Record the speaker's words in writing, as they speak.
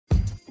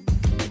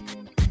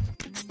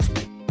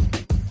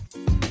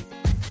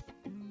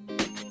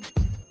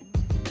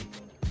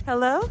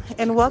Hello,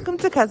 and welcome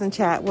to Cousin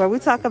Chat, where we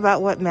talk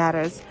about what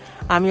matters.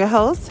 I'm your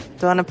host,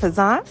 Donna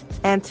Pazant,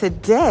 and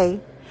today,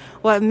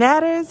 what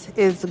matters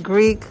is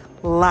Greek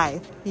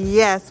life.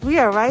 Yes, we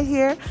are right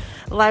here,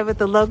 live at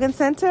the Logan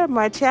Center.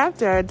 My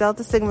chapter,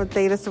 Delta Sigma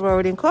Theta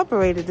Sorority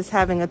Incorporated, is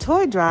having a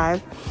toy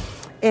drive,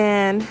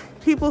 and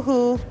people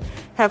who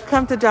have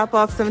come to drop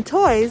off some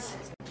toys,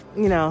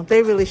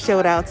 they really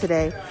showed out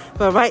today.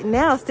 But right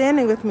now,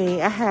 standing with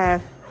me, I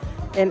have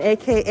an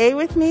AKA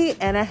with me,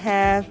 and I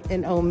have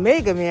an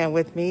Omega Man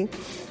with me.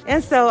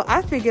 And so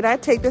I figured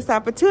I'd take this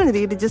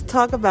opportunity to just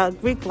talk about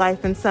Greek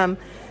life and some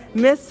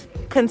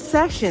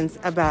misconceptions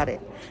about it.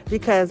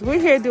 Because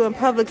we're here doing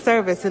public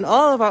service, and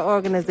all of our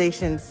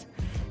organizations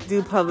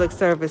do public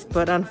service.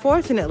 But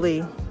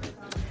unfortunately,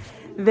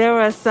 there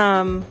are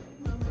some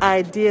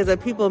ideas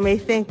that people may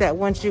think that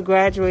once you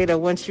graduate or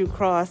once you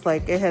cross,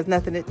 like it has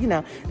nothing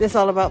to, it's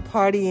all about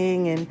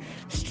partying and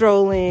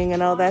strolling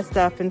and all that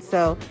stuff. And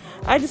so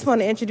I just want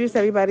to introduce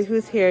everybody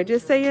who's here.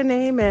 Just say your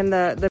name and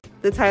the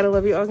title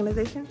of your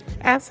organization.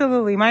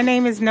 Absolutely. My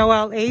name is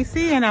Noelle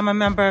Acey, and I'm a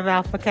member of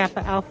Alpha Kappa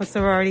Alpha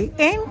Sorority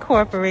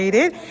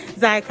Incorporated,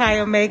 Xi Chi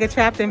Omega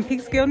chapter in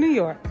Peekskill, New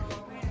York.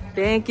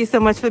 Thank you so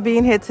much for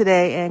being here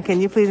today. And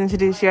can you please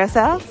introduce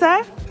yourself,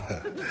 sir?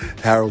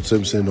 Harold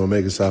Simpson,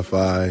 Omega Psi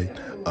Phi,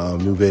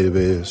 Nu Beta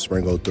Beta,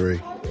 Spring 03.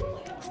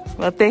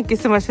 Well, thank you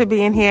so much for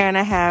being here. And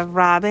I have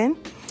Robin.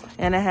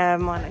 And I have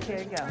Monica. Here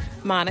you go.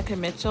 Monica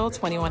Mitchell,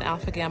 21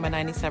 Alpha Gamma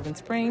 97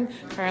 Spring,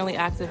 currently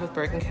active with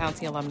Bergen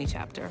County Alumni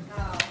Chapter.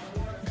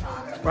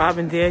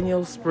 Robin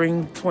Daniels,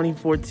 Spring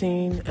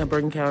 2014, and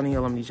Bergen County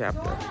Alumni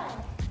Chapter.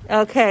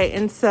 Okay,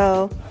 and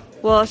so,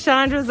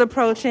 Chandra's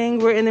approaching.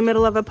 We're in the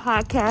middle of a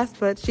podcast,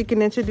 but she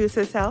can introduce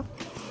herself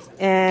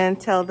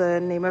and tell the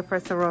name of her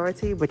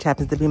sorority, which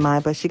happens to be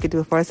mine, but she could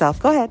do it for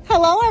herself. Go ahead.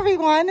 Hello,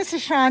 everyone. This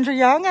is Chandra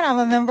Young, and I'm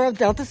a member of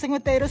Delta Sigma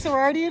Theta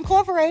Sorority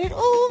Incorporated.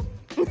 Ooh.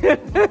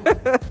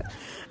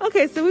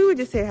 Okay, so we were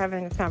just here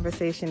having a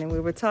conversation, and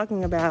we were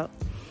talking about,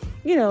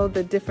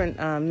 the different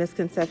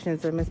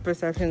misconceptions or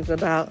misperceptions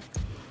about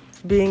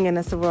being in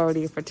a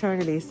sorority or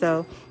fraternity.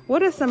 So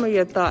what are some of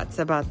your thoughts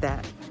about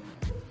that?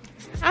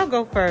 I'll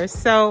go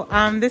first. So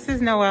this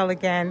is Noelle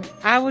again.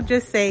 I would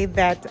just say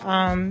that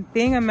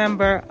being a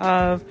member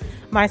of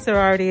my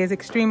sorority is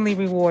extremely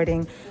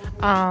rewarding.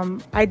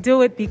 I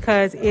do it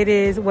because it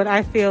is what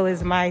I feel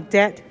is my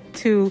debt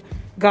to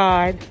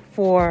God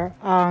for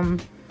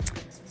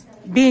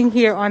being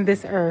here on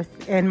this earth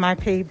and my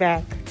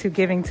payback to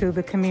giving to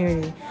the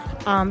community.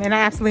 And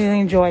I absolutely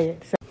enjoy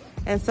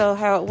it. So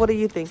Harold, what are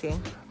you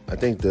thinking? I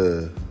think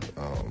the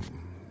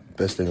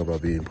best thing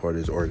about being part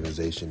of this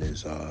organization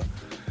is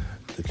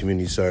the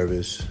community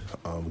service,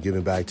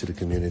 giving back to the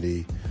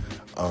community.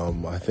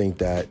 I think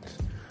that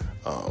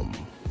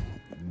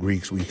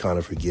Greeks, we kind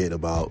of forget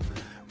about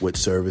what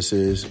service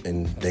is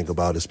and think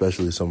about,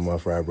 especially some of my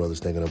frat brothers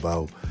thinking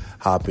about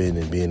hopping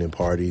and being in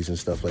parties and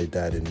stuff like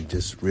that, and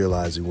just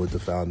realizing what the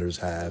founders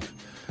have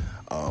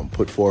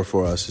put forth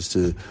for us is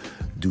to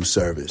do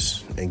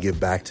service and give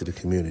back to the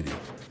community.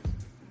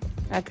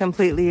 I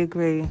completely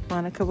agree.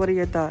 Monica, what are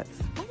your thoughts?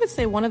 I would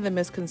say one of the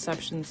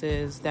misconceptions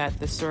is that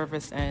the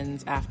service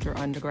ends after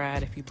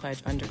undergrad if you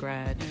pledge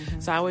undergrad. Mm-hmm.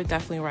 So I would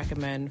definitely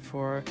recommend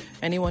for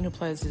anyone who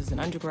pledges an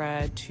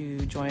undergrad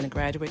to join a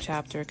graduate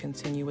chapter,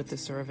 continue with the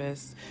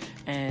service,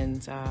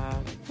 and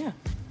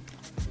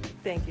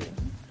Thank you.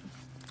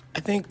 I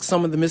think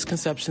some of the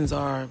misconceptions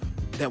are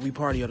that we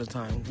party all the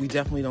time. We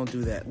definitely don't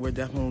do that. We're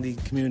definitely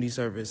community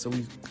service. So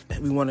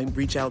we want to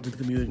reach out to the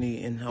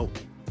community and help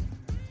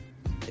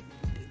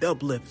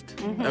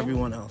uplift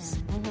everyone else.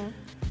 Mm-hmm.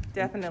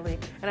 Definitely.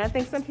 And I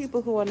think some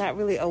people who are not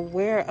really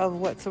aware of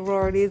what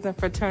sororities and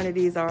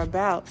fraternities are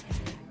about,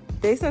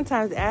 they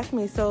sometimes ask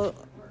me, so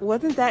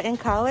wasn't that in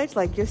college?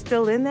 Like, you're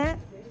still in that?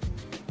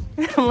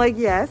 I'm like,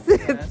 yes.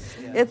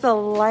 It's a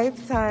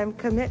lifetime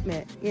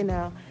commitment,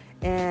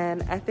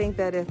 And I think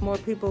that if more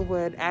people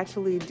would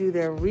actually do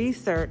their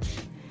research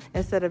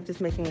instead of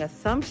just making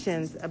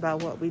assumptions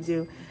about what we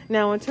do.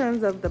 Now, in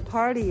terms of the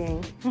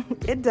partying,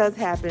 it does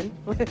happen,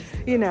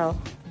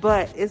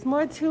 but it's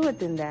more to it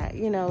than that.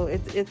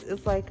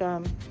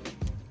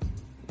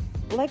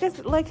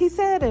 It's like he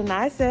said, and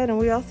I said, and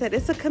we all said,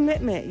 it's a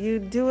commitment. You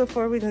do it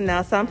for a reason.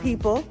 Now, some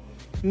people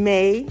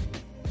may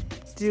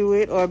do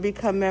it or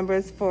become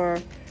members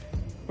for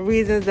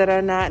reasons that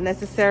are not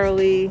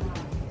necessarily,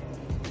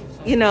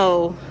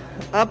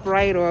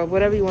 upright or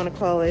whatever you want to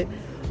call it.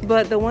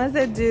 But the ones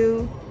that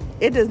do,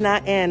 it does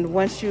not end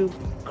once you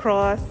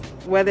cross,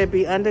 whether it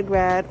be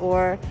undergrad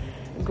or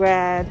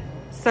grad.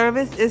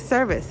 Service is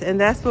service, and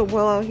that's what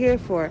we're all here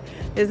for.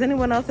 Does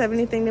anyone else have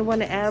anything they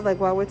want to add, like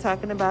while we're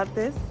talking about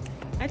this?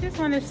 I just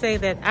want to say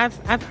that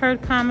I've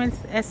heard comments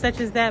as such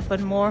as that,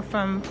 but more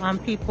from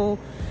people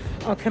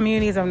or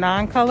communities of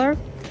non-color.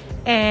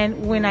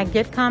 And when I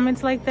get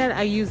comments like that,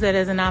 I use that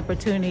as an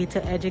opportunity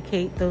to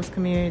educate those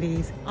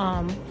communities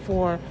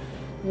for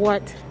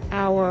what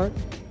our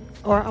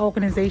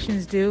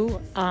organizations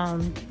do,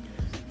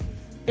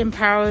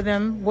 empower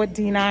them, what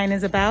D9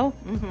 is about.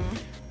 Mm-hmm.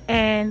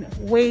 and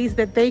ways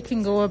that they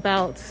can go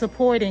about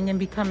supporting and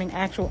becoming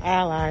actual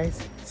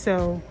allies.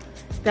 So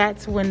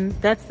that's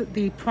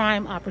the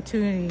prime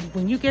opportunity.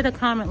 When you get a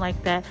comment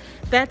like that,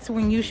 that's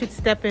when you should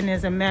step in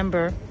as a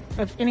member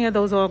of any of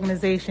those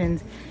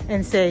organizations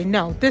and say,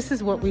 no, this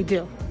is what we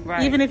do.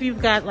 Right. Even if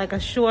you've got like a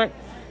short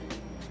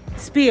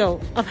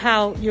spiel of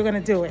how you're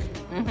going to do it,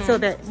 so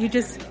that you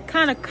just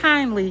kind of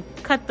kindly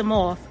cut them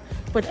off,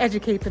 but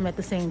educate them at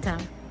the same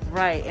time.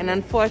 Right. And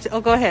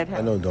unfortunately, go ahead.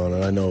 I know,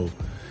 Donna, I know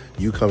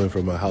you coming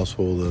from a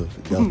household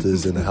of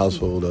Deltas and a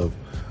household of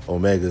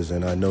Omegas,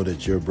 and I know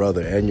that your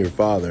brother and your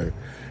father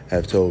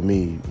have told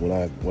me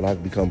when I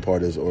become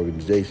part of this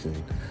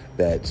organization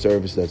that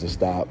service doesn't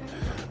stop.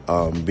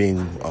 Being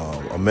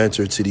a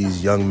mentor to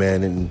these young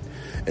men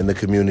in the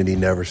community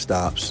never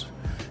stops.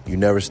 You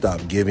never stop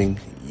giving.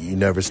 You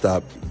never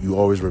stop. You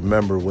always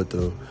remember what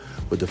the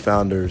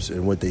founders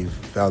and what they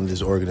founded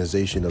this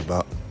organization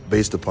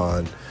based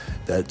upon,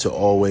 that to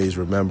always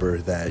remember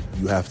that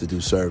you have to do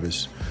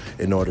service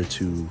in order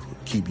to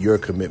keep your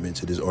commitment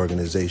to this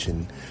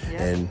organization.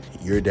 Yeah. And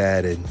your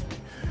dad and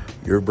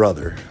your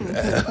brother,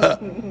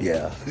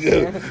 paved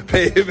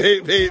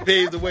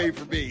the way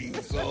for me.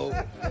 So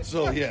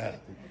yeah.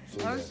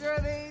 I'm sure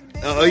they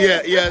did. Oh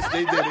yeah, yes,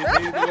 they did. They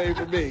paved the way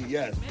for me.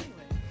 Yes,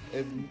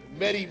 in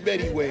many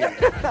ways.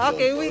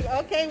 Okay, we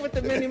okay with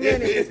the many.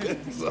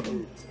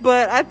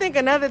 But I think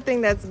another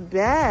thing that's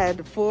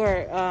bad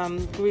for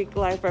Greek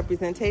life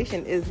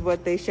representation is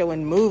what they show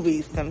in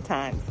movies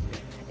sometimes.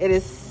 It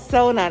is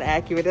so not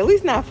accurate, at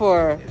least not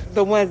for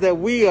the ones that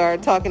we are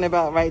talking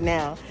about right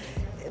now.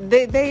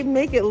 They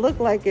make it look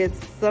like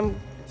it's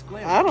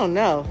I don't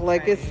know,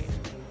 like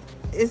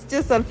it's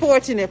just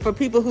unfortunate for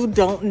people who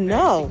don't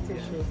know.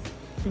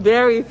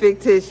 Very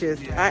fictitious.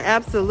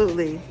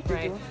 Absolutely.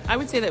 Right. I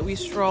would say that we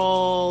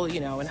stroll,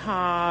 and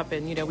hop,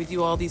 and, we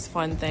do all these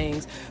fun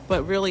things,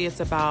 but really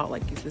it's about,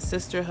 like, the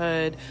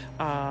sisterhood.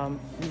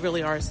 We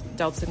really are,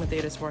 Delta Sigma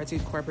Theta Sorority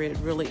Incorporated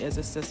really is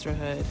a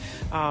sisterhood.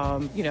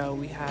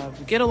 We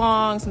get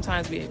along.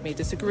 Sometimes we may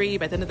disagree,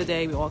 but at the end of the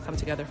day, we all come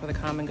together for the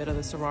common good of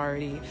the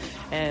sorority.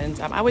 And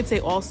I would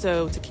say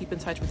also to keep in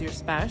touch with your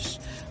spesh.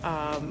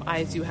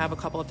 I do have a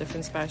couple of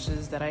different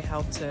speshes that I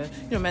help to,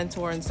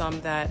 mentor, and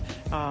some that,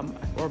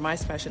 or my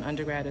spesh in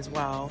undergrad as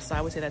well. So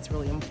I would say that's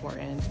really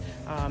important,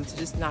 to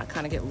just not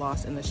kind of get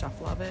lost in the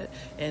shuffle of it,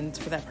 and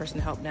for that person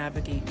to help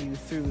navigate you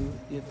through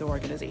the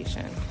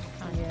organization.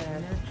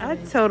 I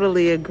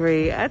totally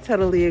agree.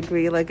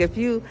 Like, if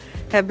you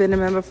have been a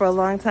member for a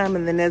long time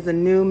and then there's a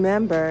new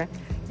member,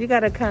 you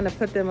got to kind of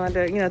put them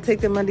under, take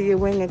them under your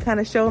wing and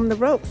kind of show them the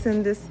ropes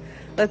and just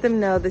let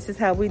them know this is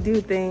how we do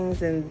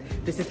things and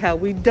this is how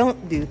we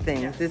don't do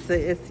things. Yes.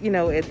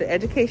 The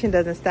education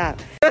doesn't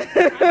stop.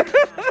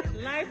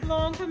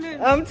 Lifelong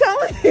commitment. I'm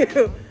telling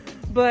you.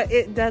 But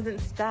it doesn't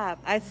stop.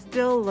 I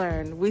still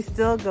learn. We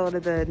still go to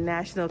the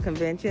national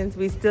conventions.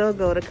 We still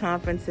go to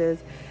conferences.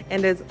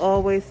 And there's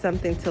always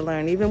something to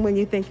learn. Even when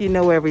you think you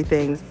know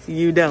everything,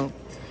 you don't.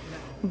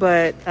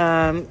 But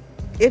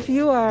if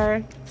you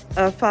are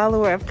a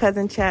follower of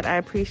Cousin Chat, I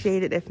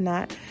appreciate it. If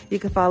not, you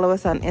can follow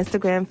us on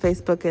Instagram,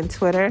 Facebook, and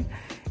Twitter.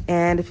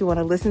 And if you want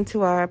to listen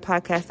to our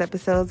podcast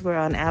episodes, we're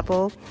on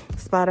Apple,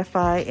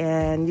 Spotify,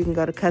 and you can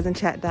go to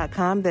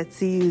cousinchat.com. That's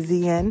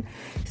CUZNCHAT.com.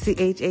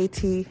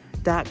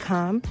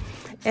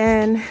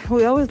 And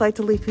we always like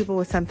to leave people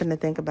with something to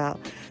think about.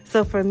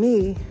 So for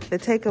me, the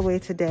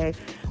takeaway today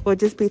will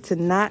just be to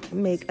not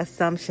make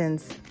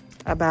assumptions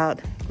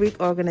about Greek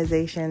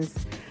organizations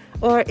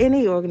or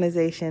any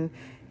organization,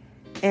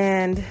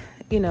 and,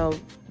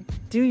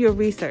 do your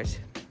research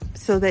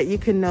so that you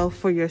can know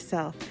for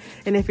yourself.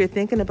 And if you're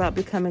thinking about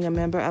becoming a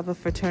member of a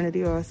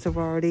fraternity or a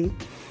sorority,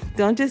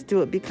 don't just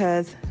do it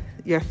because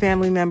your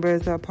family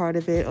members are a part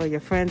of it or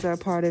your friends are a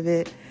part of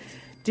it.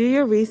 Do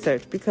your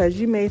research, because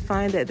you may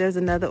find that there's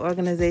another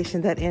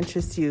organization that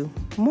interests you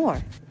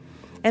more.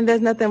 And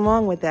there's nothing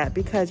wrong with that,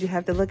 because you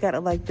have to look at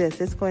it like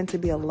this. It's going to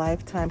be a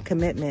lifetime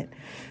commitment.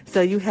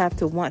 So you have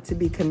to want to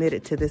be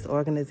committed to this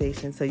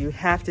organization. So you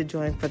have to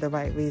join for the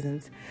right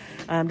reasons.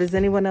 Does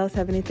anyone else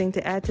have anything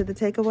to add to the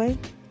takeaway?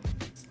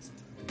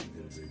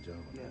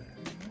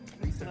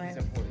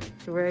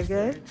 Very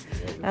good.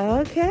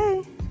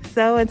 Okay.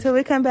 So until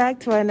we come back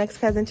to our next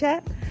Cousin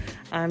Chat,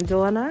 I'm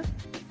Donna,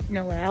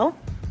 Noelle,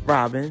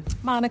 Robin,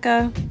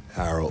 Monica,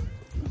 Harold.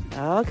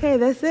 Okay,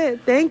 that's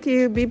it. Thank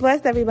you. Be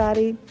blessed,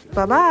 everybody.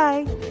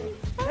 Bye-bye.